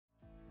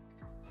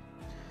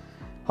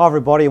Hi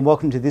everybody and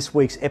welcome to this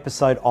week's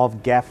episode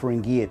of Gaffer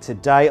Gear.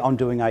 Today I'm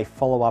doing a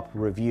follow-up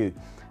review.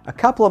 A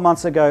couple of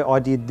months ago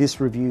I did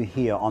this review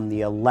here on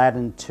the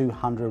Aladdin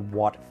 200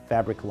 watt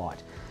fabric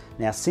light.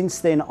 Now since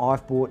then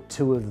I've bought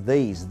two of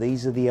these.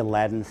 These are the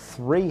Aladdin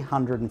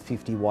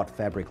 350 watt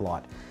fabric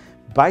light.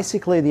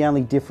 Basically the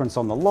only difference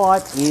on the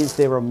light is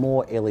there are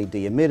more LED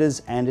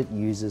emitters and it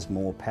uses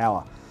more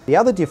power. The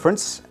other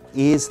difference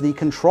is the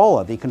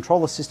controller. The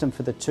controller system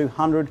for the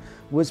 200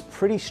 was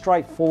pretty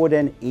straightforward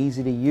and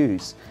easy to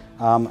use.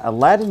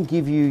 Aladdin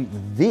give you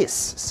this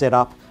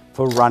setup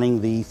for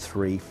running the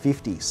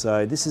 350.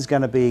 So this is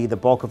going to be the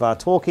bulk of our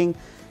talking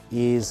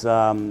is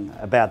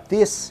about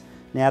this.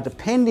 Now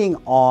depending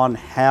on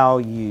how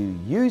you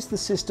use the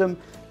system,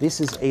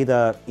 this is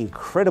either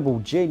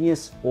incredible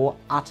genius or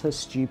utter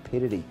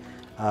stupidity.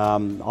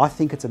 I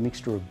think it's a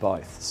mixture of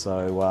both.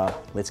 So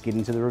let's get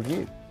into the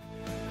review.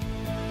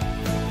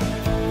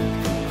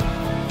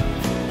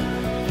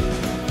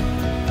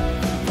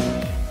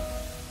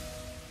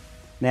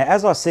 Now,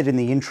 as I said in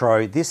the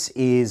intro, this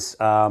is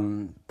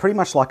pretty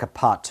much like a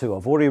part two.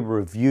 I've already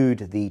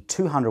reviewed the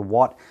 200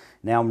 watt,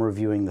 now I'm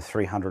reviewing the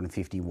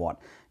 350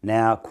 watt.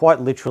 Now, quite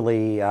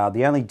literally,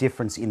 the only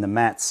difference in the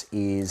mats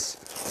is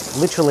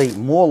literally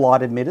more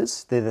light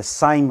emitters. They're the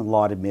same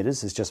light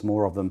emitters, there's just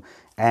more of them,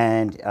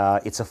 and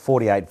it's a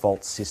 48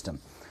 volt system.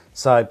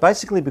 So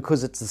basically,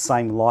 because it's the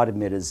same light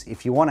emitters,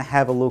 if you want to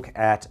have a look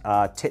at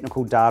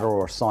technical data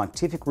or a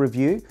scientific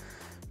review,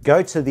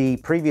 go to the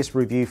previous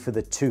review for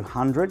the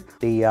 200.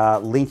 The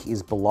link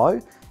is below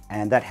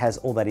and that has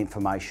all that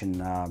information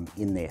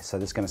in there. So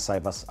that's going to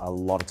save us a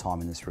lot of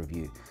time in this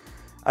review.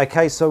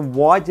 Okay, so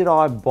why did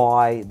I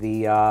buy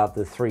the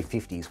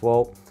 350s?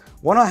 Well,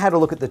 when I had a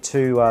look at the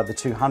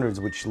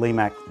 200s, which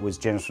Lemac was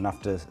generous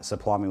enough to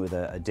supply me with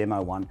a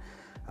demo one,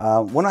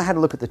 when I had a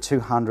look at the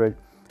 200,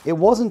 it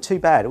wasn't too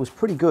bad. It was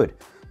pretty good,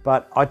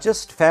 but I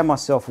just found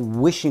myself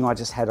wishing I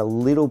just had a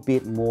little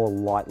bit more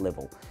light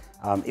level.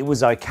 It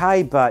was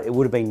okay, but it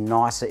would have been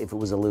nicer if it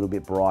was a little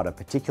bit brighter,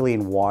 particularly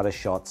in wider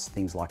shots,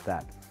 things like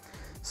that.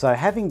 So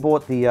having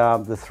bought the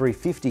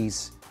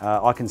 350s,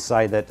 I can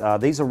say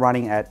that these are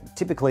running at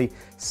typically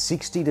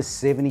 60 to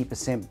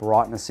 70%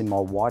 brightness in my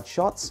wide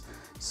shots.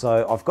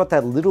 So I've got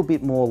that little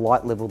bit more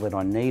light level that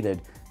I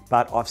needed,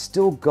 but I've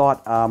still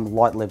got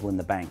light level in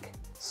the bank.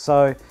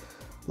 So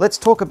let's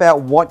talk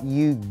about what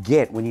you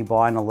get when you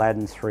buy an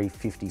Aladdin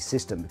 350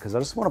 system, because I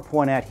just want to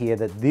point out here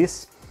that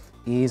this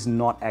is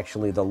not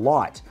actually the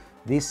light.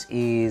 This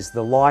is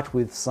the light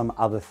with some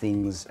other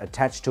things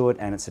attached to it,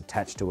 and it's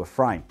attached to a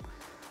frame.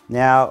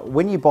 Now,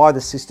 when you buy the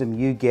system,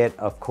 you get,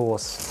 of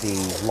course,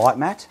 the light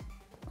mat,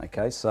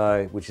 okay,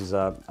 so which is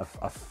a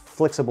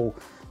flexible,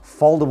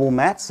 foldable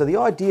mat. So the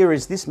idea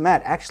is this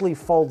mat actually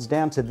folds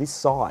down to this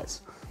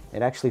size.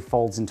 It actually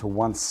folds into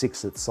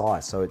 1/6 its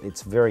size, so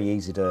it's very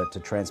easy to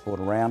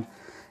transport around.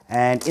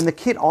 And in the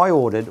kit I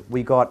ordered,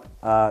 we got,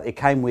 it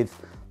came with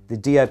the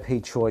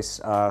DOP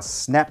Choice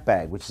snap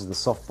bag, which is the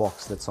soft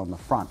box that's on the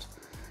front.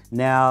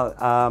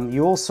 Now,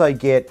 you also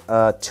get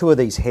two of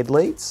these head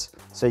leads.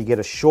 So you get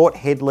a short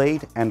head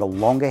lead and a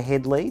longer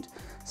head lead.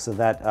 So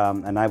that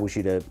enables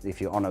you to,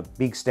 if you're on a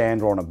big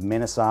stand or on a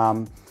menace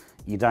arm,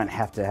 you don't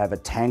have to have a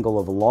tangle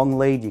of a long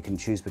lead. You can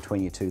choose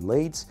between your two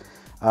leads.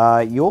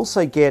 You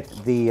also get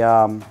the,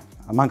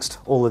 amongst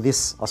all of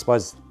this, I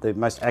suppose the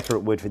most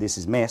accurate word for this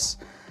is mess.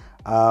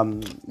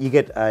 You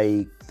get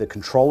the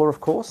controller, of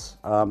course.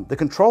 The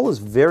controller is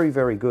very,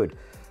 very good.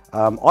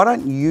 I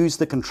don't use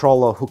the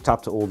controller hooked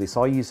up to all this.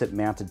 I use it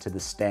mounted to the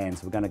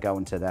stands. We're going to go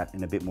into that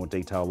in a bit more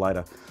detail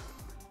later.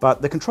 But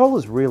the controller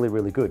is really,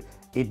 really good.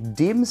 It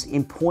dims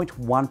in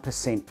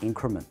 0.1%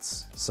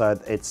 increments. So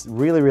it's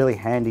really, really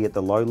handy at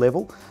the low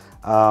level.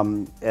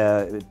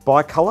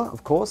 Bicolor,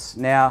 of course.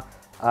 Now,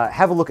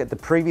 have a look at the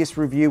previous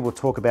review. We'll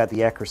talk about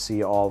the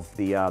accuracy of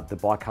the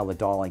bicolor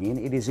dialing in.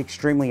 It is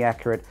extremely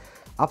accurate,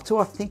 up to,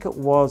 I think it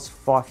was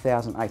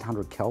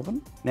 5,800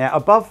 Kelvin. Now,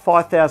 above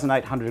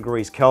 5,800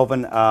 degrees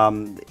Kelvin,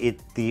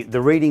 the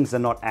readings are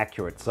not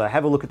accurate. So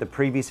have a look at the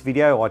previous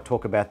video. I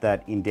talk about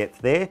that in depth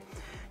there.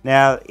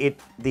 Now,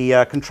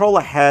 the controller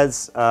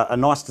has a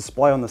nice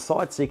display on the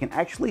side, so you can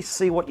actually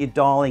see what you're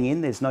dialing in.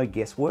 There's no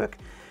guesswork.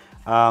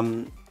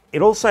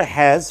 It also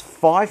has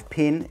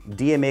 5-pin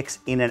DMX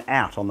in and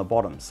out on the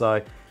bottom.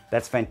 So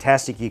that's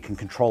fantastic. You can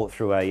control it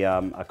through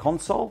a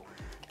console.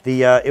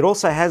 It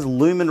also has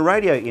lumen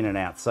radio in and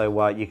out,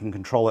 so you can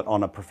control it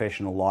on a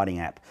professional lighting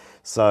app.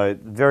 So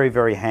very,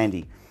 very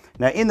handy.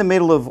 Now in the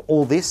middle of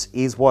all this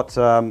is what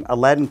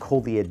Aladdin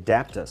called the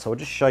adapter. So I'll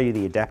just show you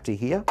the adapter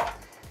here.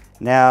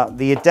 Now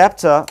the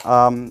adapter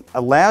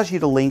allows you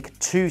to link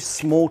two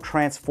small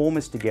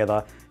transformers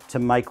together to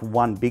make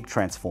one big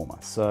transformer.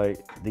 So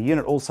the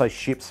unit also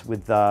ships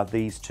with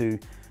these two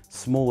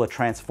smaller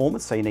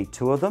transformers, so you need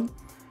two of them.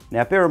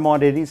 Now bear in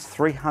mind it is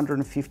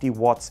 350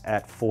 watts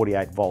at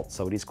 48 volts,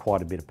 so it is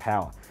quite a bit of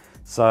power.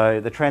 So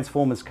the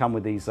transformers come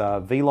with these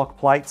V-lock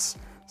plates.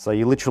 So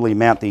you literally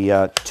mount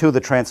the two of the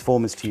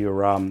transformers to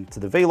your to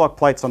the V-lock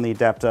plates on the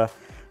adapter.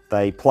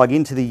 They plug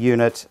into the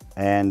unit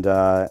and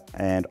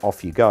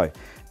off you go.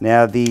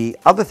 Now, the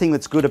other thing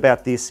that's good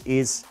about this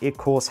is it, of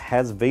course,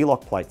 has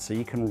V-lock plates, so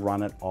you can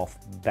run it off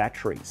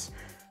batteries.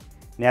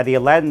 Now, the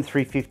Aladdin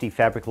 350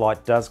 fabric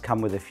light does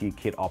come with a few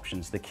kit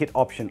options. The kit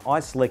option I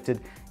selected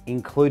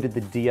included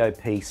the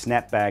DOP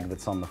snap bag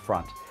that's on the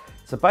front.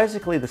 So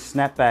basically the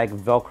snap bag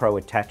Velcro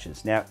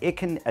attaches. Now, it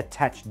can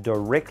attach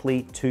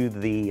directly to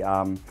the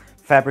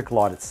fabric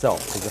light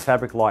itself, because the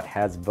fabric light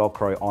has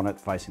Velcro on it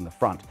facing the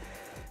front.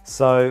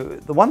 So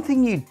the one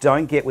thing you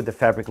don't get with the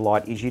fabric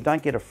light is you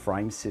don't get a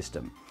frame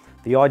system.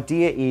 The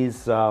idea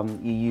is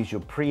you use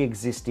your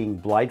pre-existing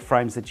blade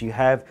frames that you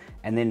have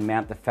and then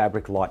mount the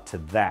fabric light to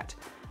that.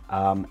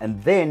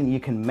 And then you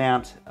can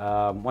mount,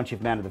 once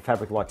you've mounted the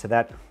fabric light to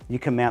that, you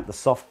can mount the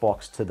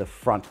softbox to the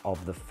front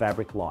of the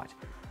fabric light.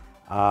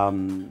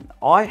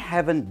 I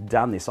haven't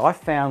done this. I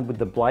found with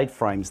the blade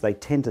frames, they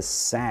tend to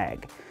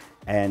sag,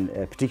 and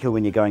particularly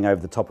when you're going over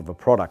the top of a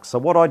product. So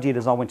what I did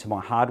is I went to my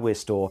hardware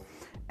store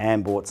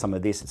and bought some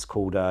of this. It's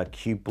called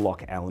Cube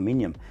Block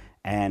Aluminium,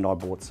 and I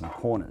bought some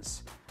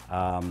corners.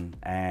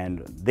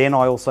 And then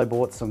I also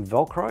bought some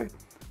Velcro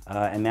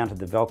and mounted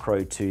the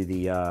Velcro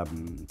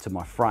to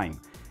my frame.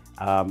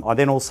 I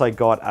then also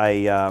got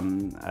a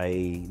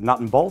nut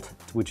and bolt,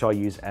 which I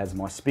use as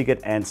my spigot,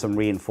 and some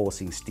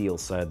reinforcing steel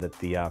so that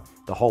the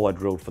hole I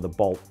drilled for the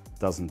bolt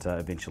doesn't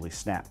eventually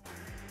snap.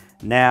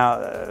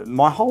 Now,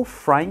 my whole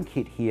frame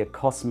kit here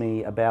cost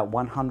me about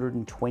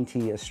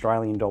 120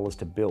 Australian dollars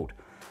to build.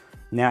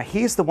 Now,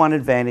 here's the one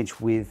advantage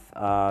with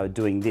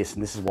doing this,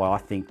 and this is why I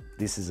think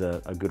this is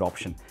a good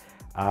option.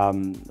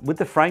 With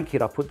the frame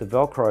kit, I put the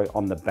Velcro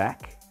on the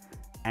back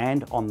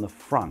and on the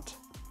front.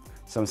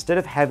 So instead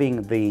of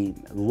having the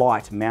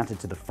light mounted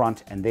to the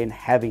front and then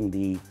having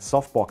the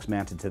softbox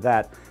mounted to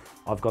that,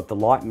 I've got the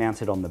light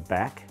mounted on the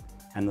back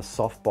and the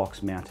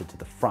softbox mounted to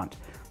the front.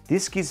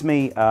 This gives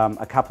me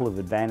a couple of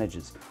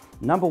advantages.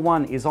 Number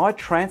one is I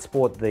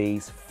transport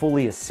these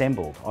fully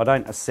assembled. I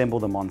don't assemble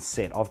them on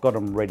set. I've got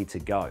them ready to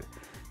go.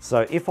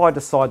 So if I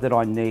decide that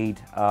I need,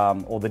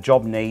 or the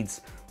job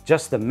needs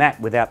just the mat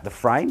without the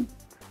frame,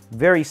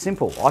 very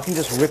simple. I can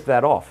just rip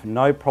that off,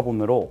 no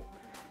problem at all.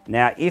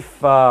 Now,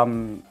 if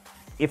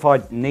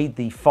I need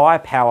the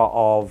firepower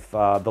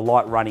of the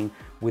light running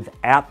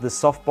without the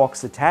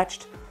softbox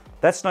attached,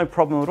 that's no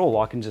problem at all.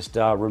 I can just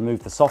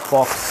remove the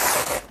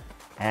softbox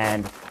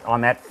and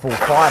I'm at full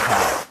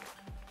firepower.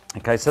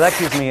 Okay, so that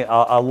gives me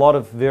a lot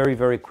of very,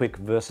 very quick,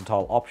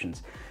 versatile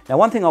options. Now,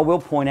 one thing I will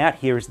point out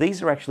here is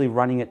these are actually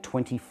running at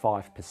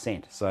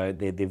 25%, so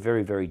they're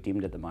very, very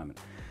dimmed at the moment.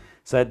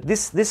 So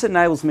this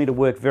enables me to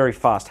work very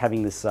fast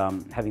having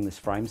this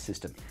frame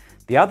system.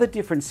 The other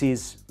difference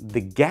is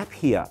the gap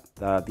here,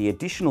 the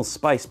additional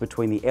space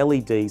between the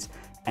LEDs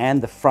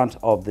and the front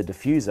of the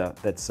diffuser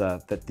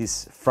that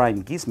this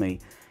frame gives me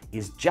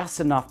is just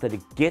enough that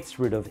it gets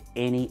rid of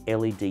any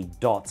LED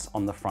dots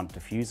on the front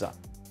diffuser.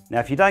 Now,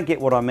 if you don't get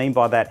what I mean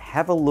by that,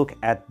 have a look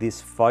at this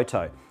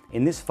photo.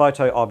 In this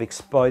photo, I've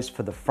exposed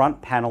for the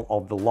front panel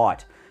of the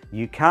light.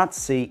 You can't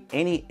see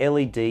any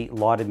LED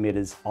light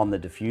emitters on the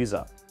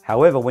diffuser.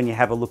 However, when you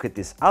have a look at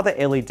this other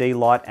LED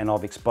light and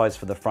I've exposed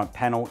for the front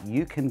panel,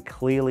 you can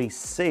clearly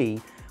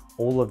see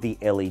all of the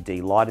LED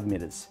light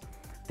emitters.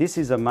 This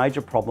is a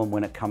major problem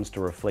when it comes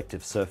to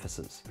reflective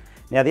surfaces.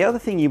 Now, the other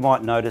thing you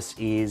might notice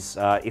is,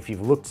 if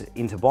you've looked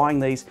into buying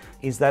these,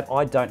 is that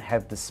I don't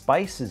have the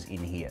spacers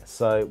in here.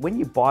 So when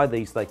you buy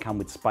these, they come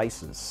with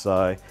spacers.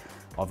 So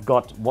I've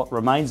got what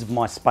remains of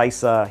my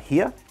spacer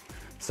here.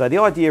 So the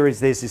idea is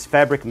there's this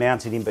fabric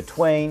mounted in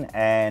between,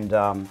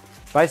 and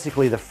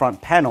basically the front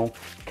panel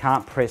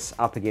can't press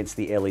up against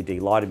the LED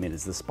light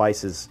emitters. The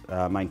spacers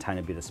maintain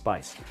a bit of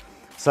space.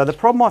 So the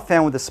problem I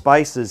found with the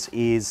spacers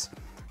is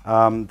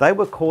they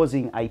were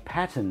causing a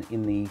pattern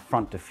in the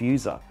front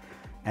diffuser,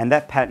 and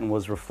that pattern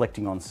was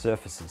reflecting on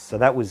surfaces. So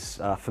that was,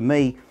 for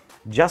me,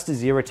 just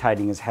as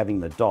irritating as having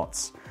the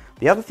dots.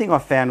 The other thing I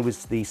found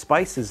was the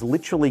spacers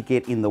literally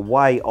get in the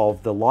way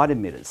of the light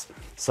emitters.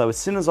 So as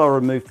soon as I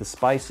removed the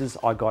spacers,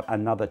 I got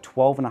another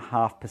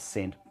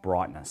 12.5%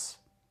 brightness.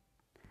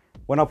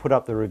 When I put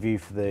up the review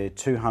for the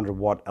 200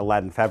 watt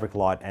Aladdin fabric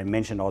light and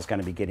mentioned I was going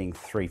to be getting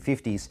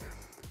 350s,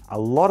 a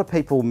lot of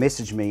people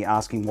messaged me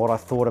asking what I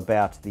thought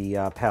about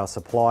the power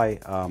supply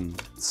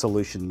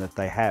solution that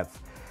they have.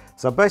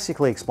 So I'll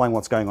basically explain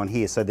what's going on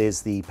here. So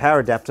there's the power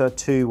adapter,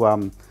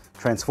 two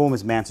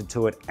transformers mounted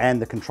to it,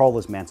 and the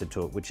controllers mounted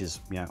to it, which is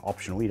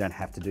optional. You don't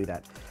have to do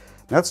that.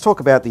 Now let's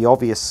talk about the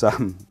obvious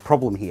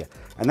problem here,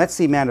 and that's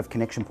the amount of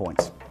connection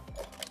points.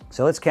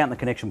 So let's count the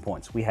connection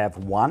points. We have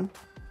 1,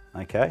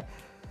 okay.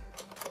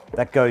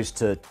 That goes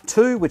to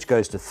 2, which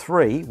goes to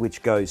 3,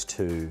 which goes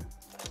to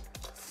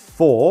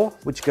 4,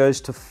 which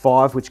goes to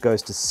 5, which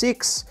goes to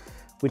 6,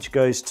 which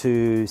goes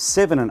to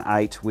 7 and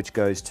 8, which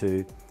goes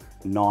to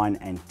 9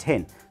 and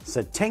 10.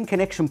 So 10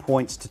 connection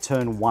points to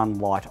turn one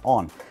light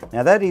on.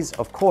 Now that is,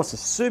 of course,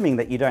 assuming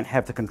that you don't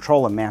have the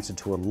controller mounted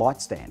to a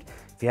light stand.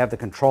 If you have the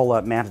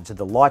controller mounted to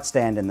the light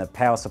stand and the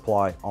power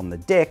supply on the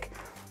deck,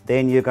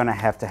 then you're going to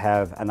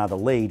have another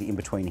lead in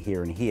between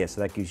here and here.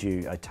 So that gives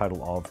you a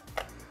total of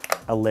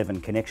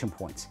 11 connection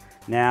points.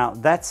 Now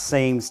that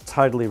seems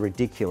totally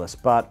ridiculous,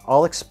 but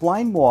I'll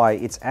explain why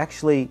it's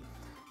actually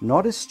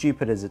not as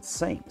stupid as it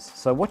seems.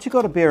 So what you've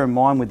got to bear in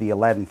mind with the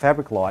Aladdin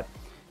fabric light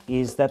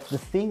is that the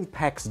thing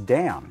packs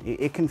down.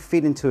 It can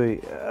fit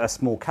into a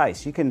small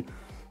case. You can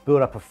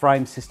build up a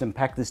frame system,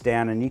 pack this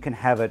down, and you can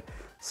have it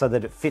so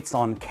that it fits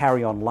on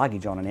carry-on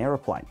luggage on an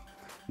aeroplane.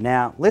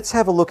 Now let's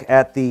have a look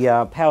at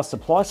the power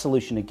supply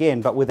solution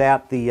again, but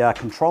without the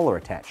controller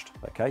attached.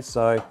 Okay,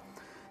 so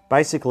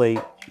basically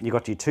you've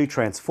got your two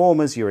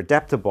transformers, your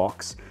adapter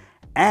box,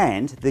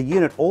 and the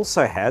unit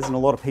also has, and a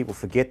lot of people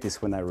forget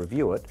this when they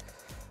review it,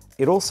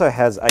 it also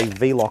has a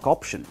V-lock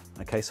option.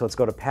 Okay, so it's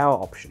got a power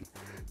option.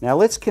 Now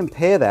let's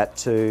compare that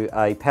to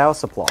a power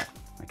supply.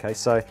 Okay,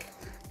 so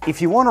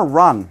if you want to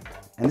run,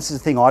 and this is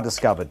the thing I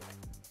discovered,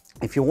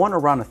 if you want to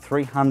run a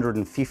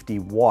 350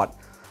 watt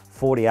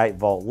 48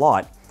 volt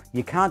light,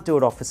 you can't do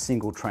it off a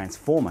single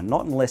transformer,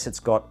 not unless it's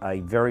got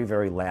a very,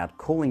 very loud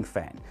cooling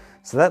fan.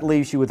 So that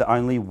leaves you with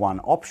only one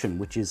option,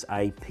 which is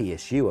a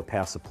PSU, a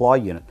power supply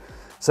unit.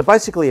 So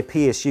basically a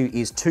PSU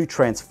is two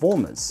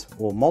transformers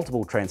or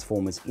multiple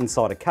transformers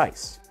inside a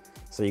case.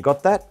 So you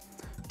got that?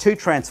 Two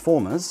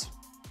transformers,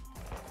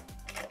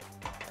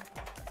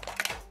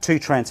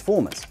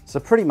 so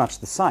pretty much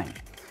the same.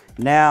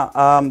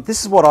 Now,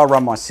 this is what I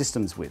run my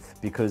systems with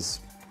because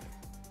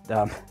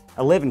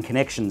 11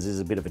 connections is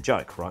a bit of a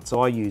joke, right?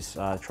 So I use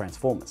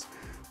transformers.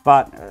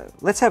 But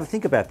let's have a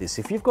think about this.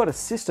 If you've got a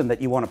system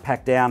that you want to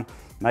pack down,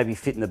 maybe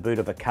fit in the boot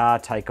of a car,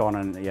 take on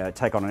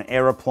an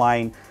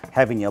aeroplane,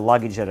 having your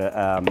luggage at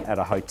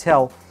a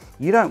hotel,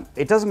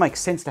 it doesn't make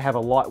sense to have a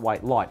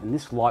lightweight light, and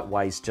this light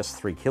weighs just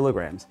 3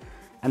 kilograms,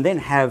 and then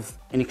have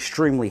an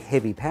extremely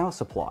heavy power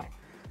supply.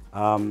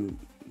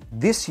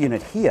 This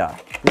unit here,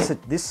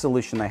 this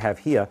solution they have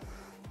here,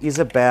 is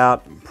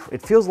about,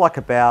 it feels like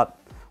about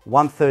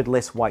 1/3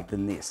 less weight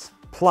than this.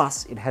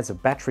 Plus, it has a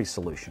battery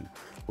solution,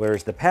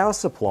 whereas the power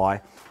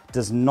supply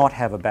does not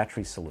have a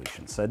battery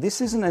solution. So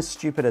this isn't as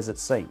stupid as it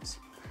seems.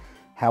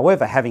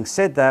 However, having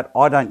said that,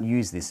 I don't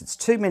use this. It's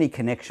too many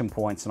connection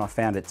points, and I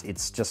found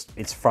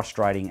it's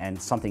frustrating,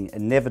 and something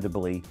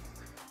inevitably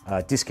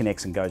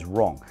disconnects and goes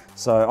wrong.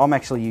 So I'm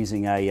actually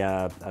using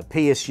a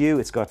PSU.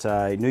 It's got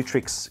a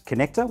Nutrix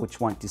connector, which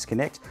won't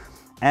disconnect,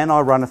 and I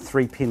run a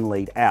 3-pin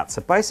lead out.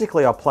 So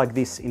basically I plug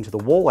this into the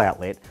wall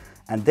outlet,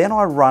 and then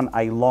I run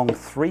a long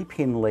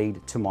 3-pin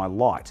lead to my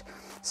light.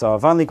 So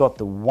I've only got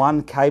the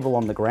one cable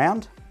on the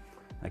ground,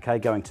 okay,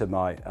 going to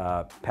my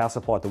power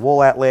supply at the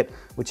wall outlet,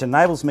 which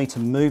enables me to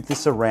move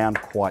this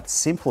around quite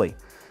simply.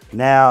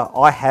 Now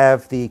I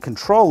have the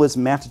controllers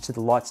mounted to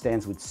the light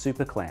stands with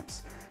super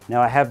clamps.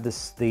 Now I have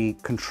the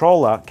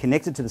controller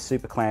connected to the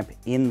super clamp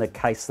in the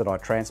case that I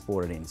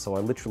transported in. So I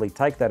literally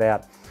take that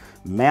out,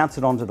 mount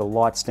it onto the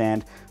light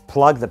stand,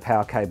 plug the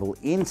power cable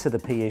into the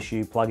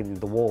PSU, plug it into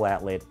the wall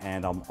outlet,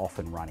 and I'm off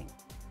and running.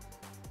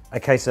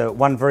 Okay, so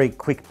one very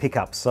quick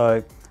pickup.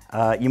 So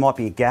you might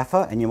be a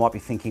gaffer and you might be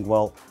thinking,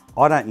 well,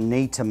 I don't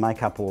need to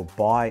make up or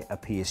buy a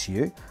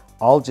PSU.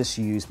 I'll just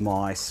use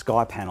my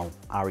SkyPanel,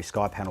 RE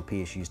SkyPanel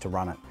PSUs to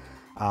run it.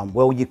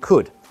 Well, you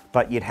could,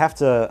 but you'd have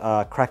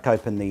to crack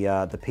open the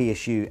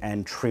PSU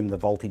and trim the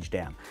voltage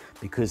down,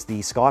 because the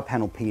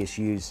SkyPanel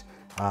PSUs,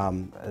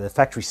 the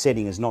factory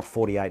setting is not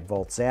 48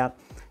 volts out,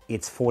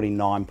 it's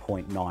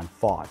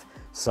 49.95.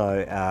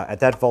 So at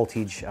that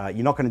voltage,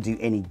 you're not going to do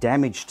any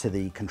damage to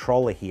the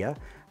controller here,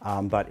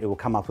 but it will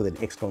come up with an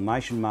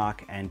exclamation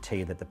mark and tell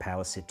you that the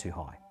power's set too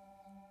high.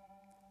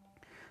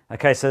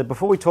 Okay, so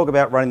before we talk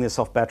about running this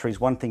off batteries,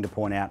 one thing to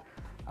point out,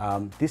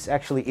 this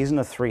actually isn't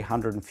a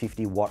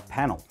 350 watt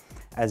panel.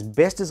 As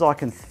best as I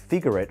can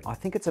figure it, I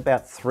think it's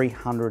about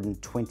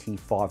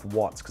 325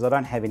 watts, because I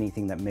don't have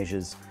anything that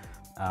measures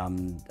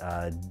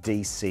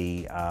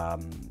DC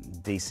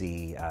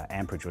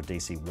amperage or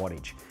DC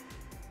wattage.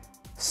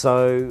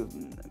 So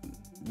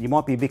you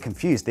might be a bit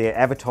confused. They're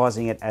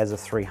advertising it as a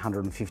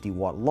 350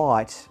 watt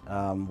light.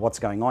 What's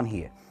going on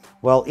here?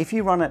 Well, if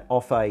you run it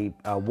off a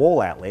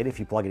wall outlet, if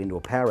you plug it into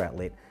a power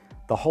outlet,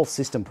 the whole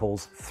system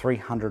pulls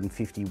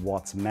 350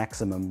 watts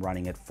maximum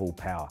running at full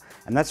power.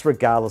 And that's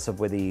regardless of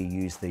whether you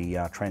use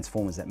the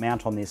transformers that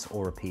mount on this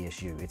or a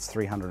PSU. It's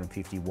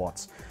 350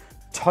 watts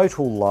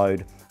total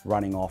load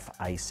running off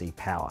AC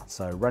power.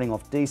 So running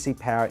off DC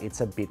power,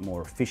 it's a bit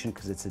more efficient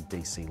because it's a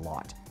DC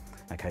light.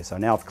 Okay, so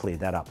now I've cleared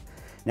that up.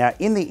 Now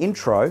in the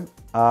intro,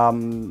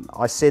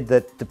 I said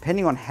that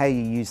depending on how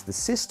you use the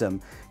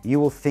system, you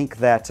will think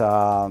that,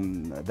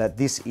 that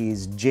this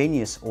is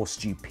genius or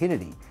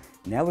stupidity.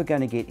 Now we're going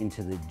to get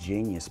into the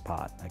genius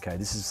part. Okay,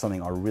 this is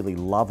something I really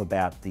love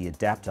about the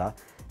adapter,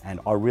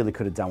 and I really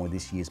could have done with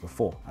this years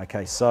before.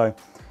 Okay, so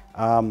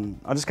I'm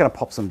just going to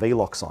pop some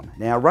V-locks on.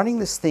 Now running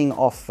this thing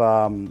off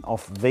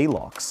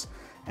V-locks,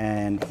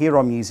 and here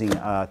I'm using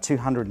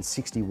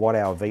 260 watt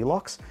hour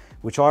V-locks,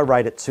 which I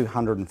rate at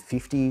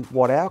 250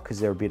 watt hour because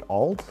they're a bit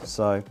old.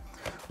 So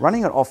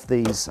running it off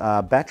these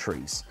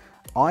batteries,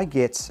 I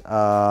get,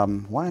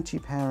 why aren't you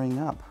powering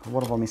up?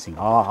 What am I missing?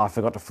 Oh, I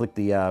forgot to flick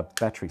the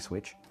battery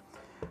switch.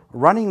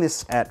 Running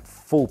this at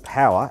full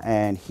power,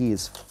 and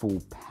here's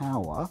full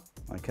power,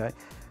 okay,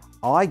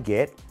 I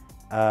get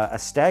a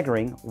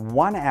staggering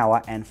 1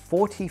 hour and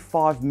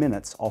 45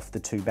 minutes off the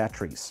 2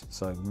 batteries.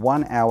 So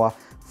 1 hour,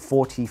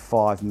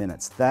 45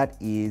 minutes. That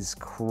is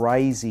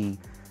crazy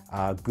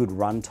good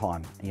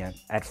runtime, you know,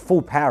 at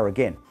full power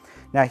again.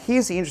 Now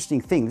here's the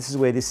interesting thing. This is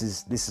where this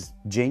is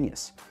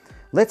genius.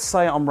 Let's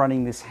say I'm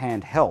running this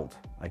handheld,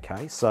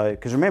 okay? So,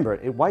 because remember,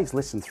 it weighs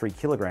less than 3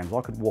 kilograms.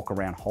 I could walk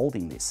around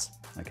holding this,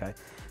 okay?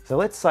 So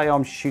let's say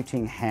I'm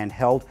shooting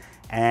handheld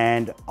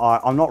and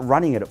I'm not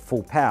running it at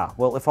full power.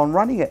 Well, if I'm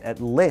running it at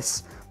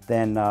less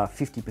than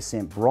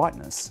 50%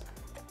 brightness,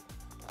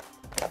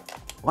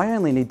 I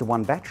only need the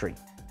 1 battery,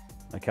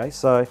 okay?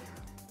 So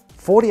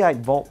 48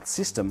 volt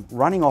system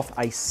running off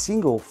a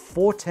single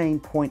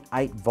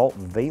 14.8 volt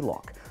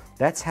V-lock.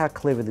 That's how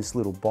clever this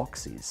little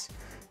box is.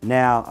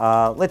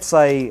 Now, let's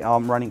say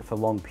I'm running it for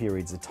long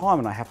periods of time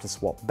and I have to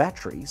swap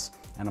batteries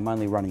and I'm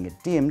only running it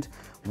dimmed.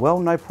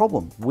 Well, no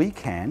problem. We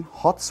can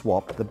hot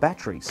swap the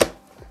batteries.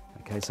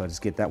 Okay, so I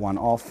just get that one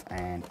off,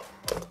 and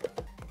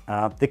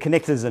the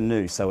connectors are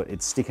new, so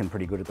it's sticking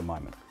pretty good at the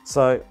moment.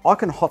 So I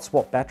can hot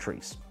swap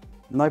batteries,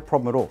 no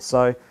problem at all.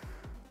 So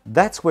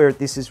that's where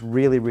this is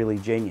really, really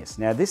genius.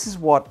 Now, this is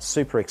what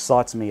super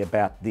excites me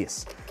about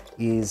this,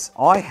 is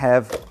I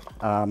have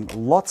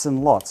lots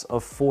and lots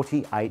of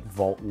 48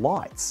 volt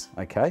lights,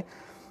 okay?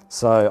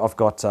 So I've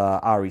got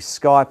RE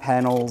Sky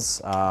panels,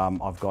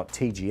 I've got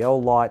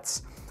TGL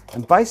lights,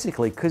 and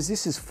basically, because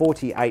this is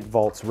 48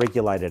 volts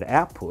regulated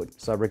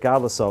output, so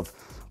regardless of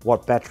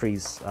what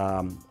batteries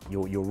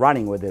you're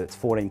running, whether it's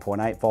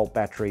 14.8 volt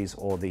batteries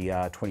or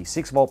the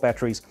 26 volt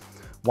batteries,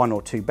 1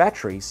 or 2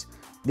 batteries,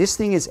 this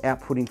thing is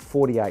outputting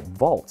 48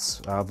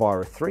 volts via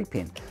a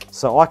 3-pin.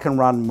 So I can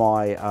run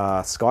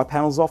my Sky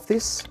panels off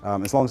this,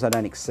 as long as I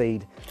don't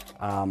exceed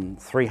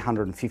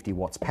 350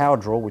 watts power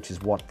draw, which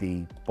is what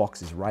the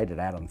box is rated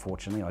at,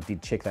 unfortunately. I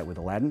did check that with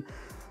Aladdin.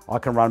 I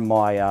can run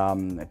my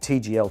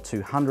TGL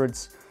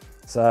 200s.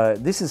 So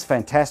this is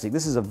fantastic.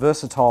 This is a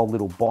versatile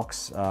little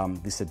box,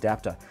 this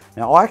adapter.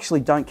 Now I actually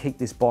don't keep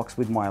this box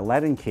with my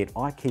Aladdin kit,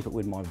 I keep it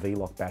with my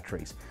V-lock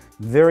batteries.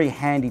 Very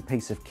handy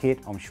piece of kit.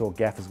 I'm sure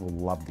gaffers will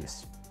love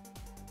this.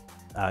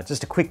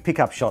 Just a quick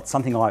pickup shot,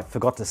 something I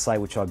forgot to say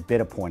which I'd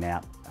better point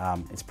out.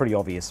 It's pretty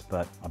obvious,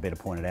 but I better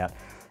point it out.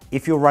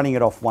 If you're running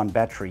it off 1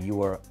 battery,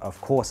 you are of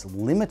course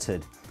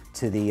limited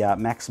to the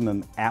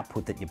maximum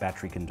output that your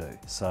battery can do.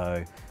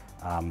 So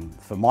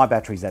for my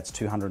batteries, that's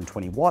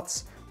 220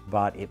 watts,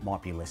 but it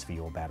might be less for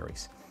your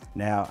batteries.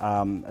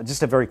 Now,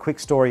 just a very quick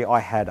story. I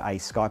had a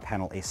Sky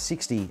Panel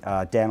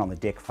S60 down on the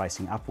deck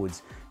facing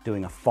upwards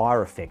doing a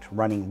fire effect,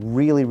 running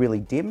really, really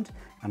dimmed,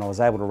 and I was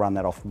able to run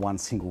that off 1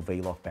 single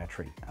V-lock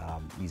battery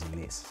using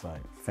this, so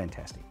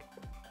fantastic.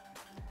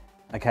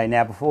 Okay,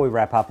 now before we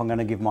wrap up, I'm going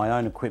to give my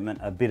own equipment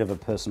a bit of a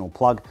personal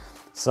plug.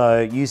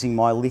 So using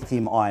my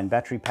lithium-ion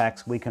battery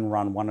packs, we can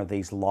run one of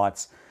these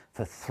lights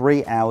for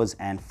 3 hours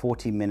and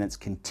 40 minutes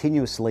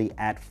continuously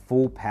at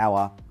full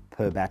power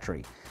per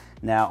battery.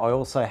 Now, I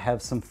also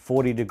have some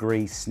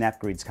 40-degree snap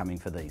grids coming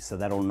for these, so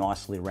that'll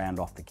nicely round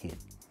off the kit.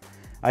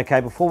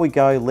 Okay, before we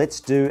go, let's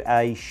do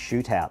a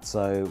shootout.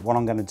 So what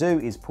I'm going to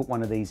do is put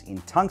one of these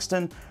in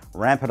tungsten,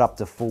 ramp it up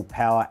to full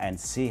power, and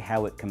see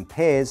how it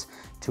compares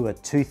to a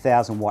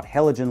 2000 watt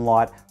halogen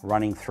light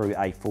running through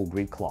a full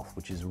grid cloth,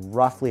 which is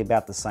roughly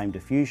about the same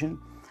diffusion.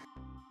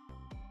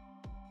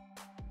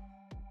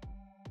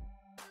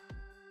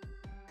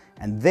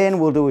 And then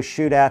we'll do a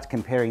shootout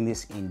comparing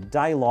this in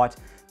daylight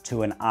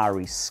to an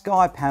RE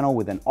Sky panel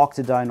with an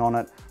octadone on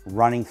it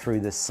running through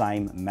the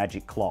same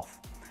magic cloth.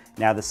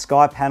 Now the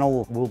Sky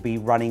panel will be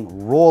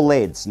running raw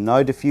LEDs,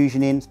 no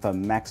diffusion in, for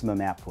maximum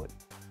output.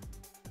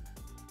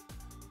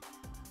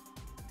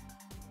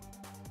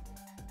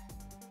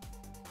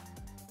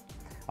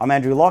 I'm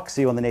Andrew Locke,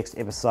 see you on the next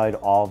episode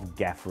of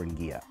Gaffer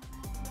Gear.